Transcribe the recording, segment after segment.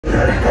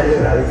What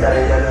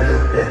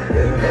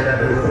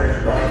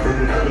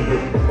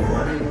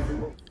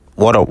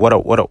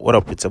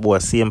up? It's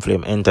about Same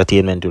Flame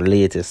Entertainment with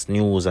latest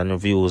news and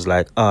reviews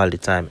like all the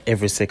time,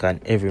 every second,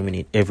 every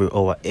minute, every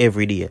hour,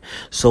 every day.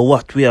 So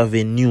what we have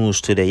in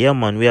news today? Yeah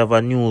man, we have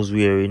a news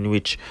where in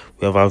which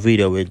we have a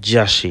video with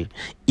Jashii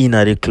in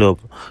at the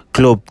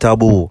club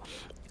Taboo.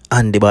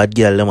 And the bad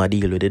girl, them a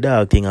deal with the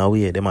dog thing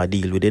away. Them a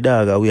deal with the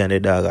dog away and the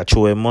dog a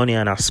throw him money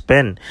and a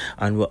spend.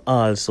 And we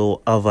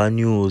also have a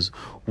news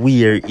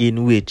where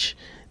in which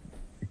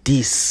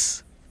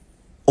this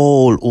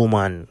old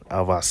woman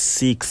of a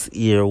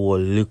 6-year-old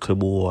little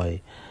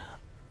boy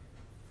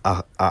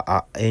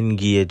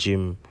engage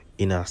him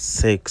in a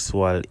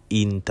sexual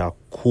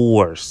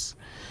intercourse.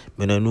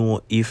 I don't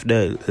know if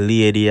the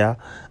lady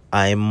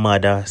I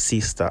mother,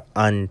 sister,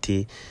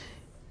 auntie,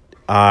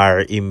 or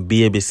in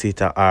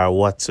babysitter or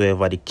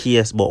whatsoever the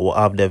case, but we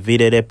have the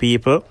video there,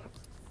 people.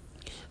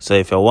 So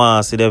if you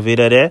want to see the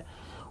video there,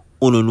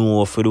 you don't know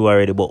what to do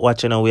already. But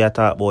watch now, we are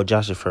talking about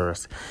Jashii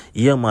first.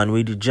 Yeah man,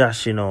 with the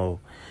Jashii now.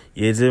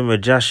 You see me,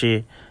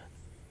 Jashii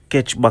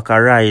catch back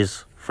a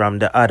rise from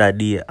the other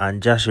day,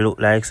 and Jashii look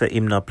like say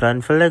him not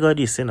plan for Lego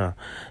this, you know.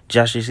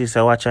 Jashii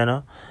sister watch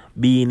now,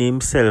 being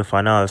himself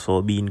and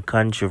also being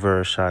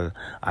controversial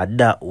at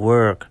that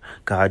work,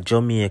 cause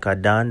Jamaica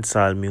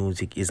dancehall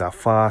music is a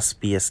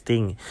fast-paced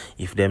thing.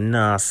 If them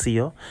not see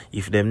you,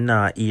 if them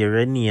not hear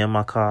a name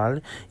a call,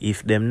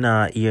 if them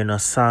not hear no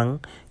song,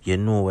 you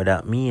know what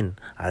that mean.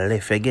 I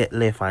left get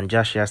left, and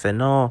Jashii say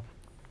no.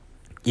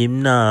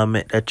 Him nah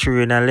make the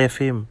trainer left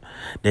him.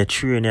 The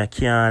trainer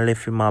can't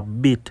left him a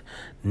bit.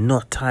 No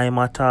time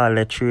at all.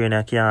 The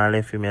trainer can't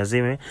left him, you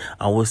see me?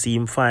 And we see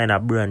him find a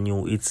brand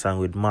new hit song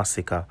with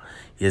Massacre.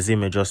 You see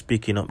me, just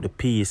picking up the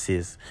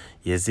pieces.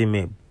 You see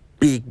me,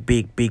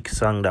 big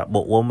song that.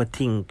 But what I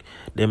think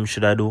them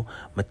should I do?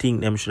 I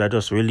think them should I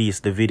just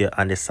release the video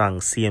and the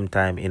song same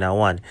time in a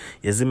one.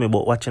 You see me,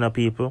 but watching the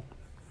people,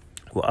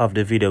 we have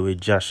the video with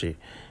Jashii.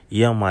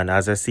 Yeah man,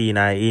 as I see in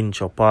our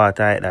intro part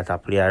that I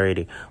play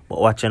already.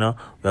 But watch now,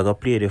 we're gonna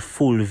play the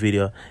full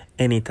video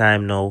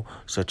anytime now.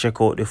 So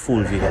check out the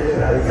full video.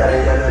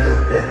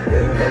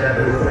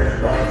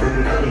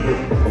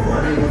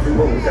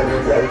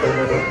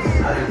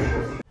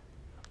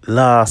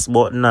 Last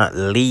but not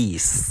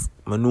least,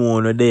 I know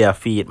on the day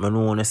of it, I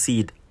know on the see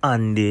it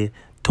on the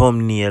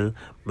thumbnail,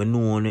 I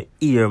know on the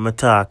hear me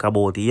talk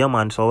about it. Yeah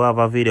man, so we have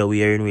a video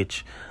here in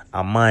which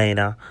a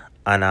minor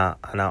and a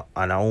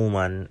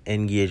woman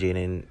engaging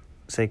in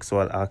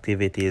sexual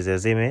activities, you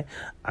see me?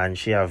 And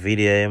she a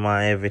video him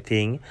and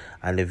everything,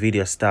 and the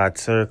video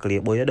starts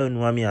circling. But you don't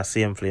know me a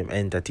Same Flame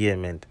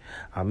Entertainment.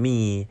 And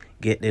me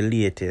get the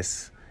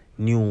latest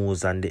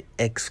news and the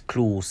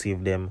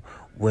exclusive them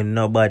when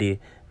nobody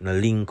no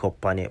link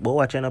up on it. But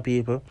watch out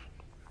people,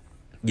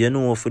 you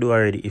know what to do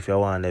already if you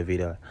want the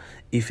video.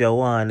 If you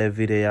want the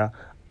video,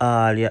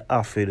 all you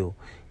have to do,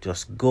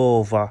 just go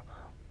over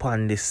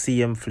on the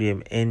Same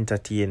Flame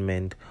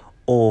Entertainment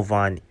over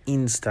on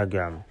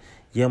Instagram.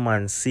 Yeah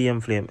man, Same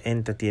Flame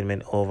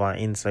Entertainment over on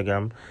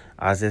Instagram.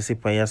 As you see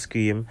on your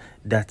screen,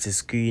 that's a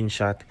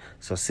screenshot.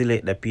 So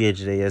select the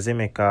page there, you see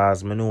me,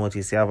 cause I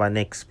notice you have a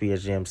next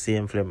page named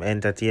Same Flame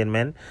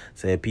Entertainment.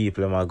 So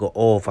people might go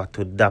over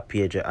to that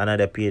page,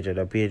 another page,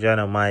 the page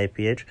on my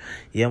page.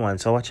 Yeah man,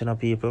 so watching the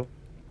people,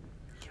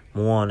 I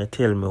want to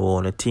tell me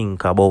what you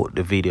think about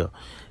the video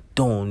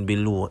down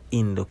below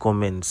in the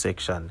comment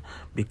section,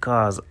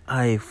 because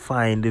I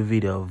find the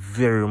video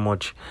very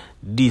much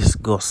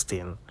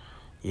disgusting.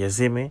 You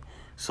see me?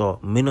 So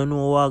me no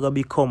know what gonna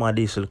become of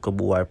this little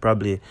boy.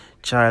 Probably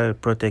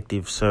Child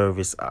Protective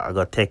Service I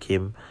gotta take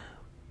him.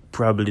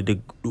 Probably the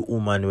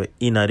woman were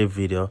in the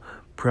video.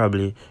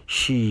 Probably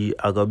she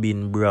I got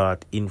been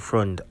brought in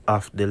front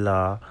of the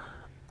law.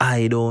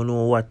 I don't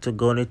know what to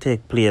gonna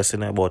take place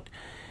in it, but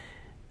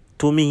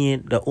to me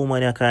the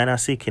woman is kinda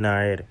sick in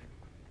her head.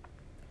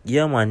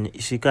 Yeah man,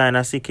 she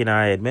kinda sick in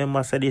her head.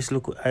 Remember say this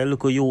look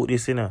you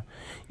this, you know.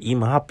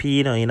 Him happy,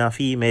 you know, in a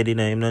female, you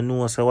know, him no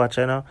know so watch,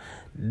 you know.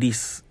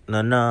 This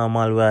no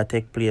normal where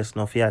take place,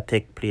 no fear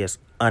take place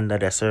under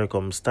the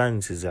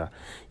circumstances.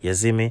 You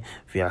see me?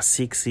 If you're a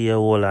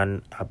 6-year-old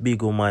and a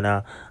big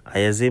woman,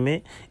 you see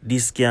me?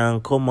 This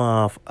can come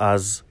off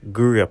as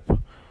grape.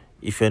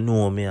 If you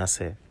know me, I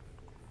say.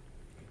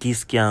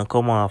 This can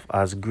come off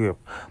as grape.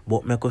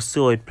 But I could see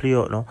how it play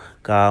out now,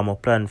 because I'm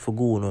plan for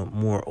going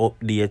more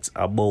updates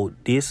about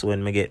this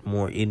when we get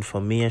more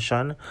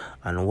information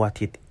and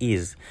what it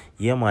is.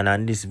 Yeah man,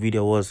 and this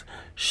video was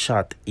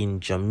shot in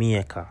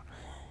Jamaica.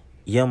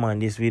 Yeah man,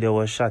 this video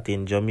was shot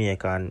in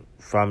Jamaica, and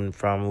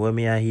from where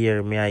me I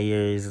hear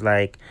is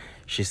like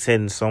she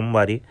sent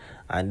somebody,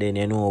 and then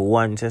you know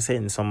once you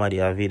send somebody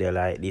a video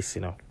like this,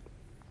 you know,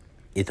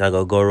 it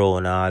will go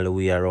around all the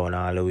way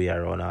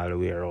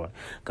around.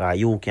 Because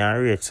you can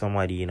rate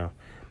somebody, you know.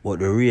 But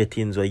the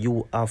ratings that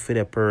you have for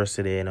the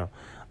person, you know,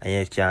 and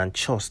you can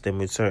trust them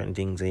with certain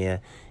things, and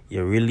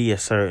you relay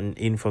certain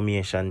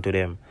information to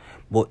them.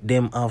 But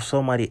them have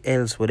somebody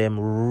else with them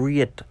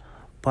rate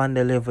on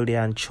the level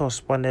there and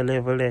trust on the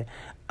level there.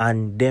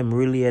 and them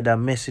relay the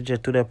message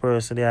to the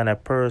person there, and the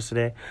person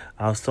there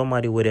have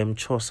somebody with them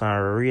trust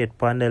and rate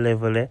on the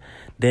level there,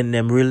 then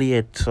them relay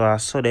it, so I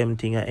saw them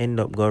thing I end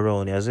up go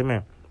around, you see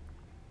me?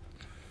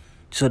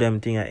 So them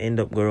thing I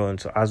end up go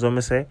around. So as I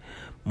say,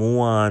 I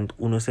want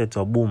uno say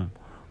to boom,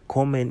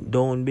 comment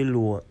down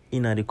below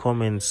in the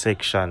comment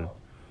section.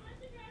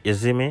 You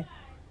see me?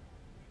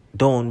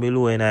 Down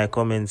below in the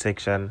comment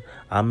section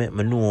and make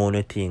me know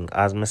anything.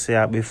 As I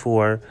said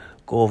before,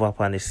 go over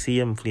on the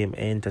Same Flame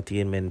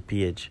Entertainment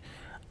page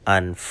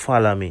and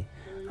follow me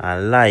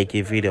and like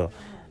the video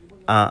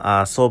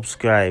and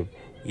subscribe.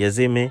 You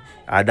see me?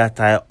 And that's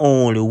the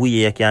only way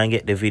you can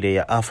get the video.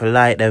 You have to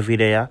like the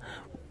video,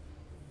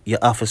 you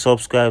have to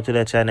subscribe to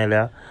the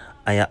channel,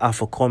 and you have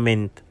to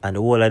comment and the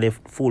whole of the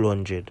full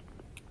 100.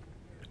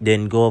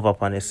 Then go over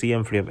on the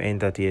Same Flame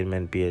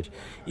Entertainment page.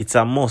 It's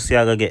a must you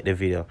gotta get the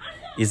video.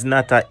 It's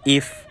not a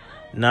if,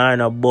 nor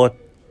no but.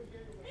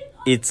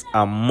 It's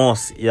a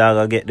must you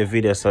gotta get the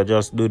video. So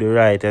just do the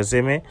right, you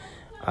see me?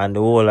 And the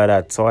whole of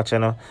that. So watch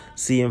you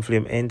Same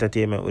Flame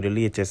Entertainment with the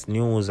latest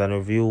news and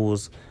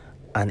reviews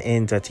and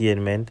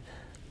entertainment.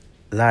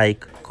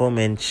 Like,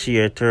 comment,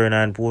 share, turn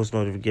on post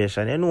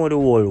notification. You know the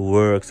whole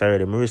works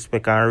already. I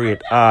respect and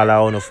rate all I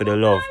want for the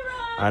love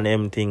and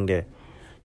them thing there.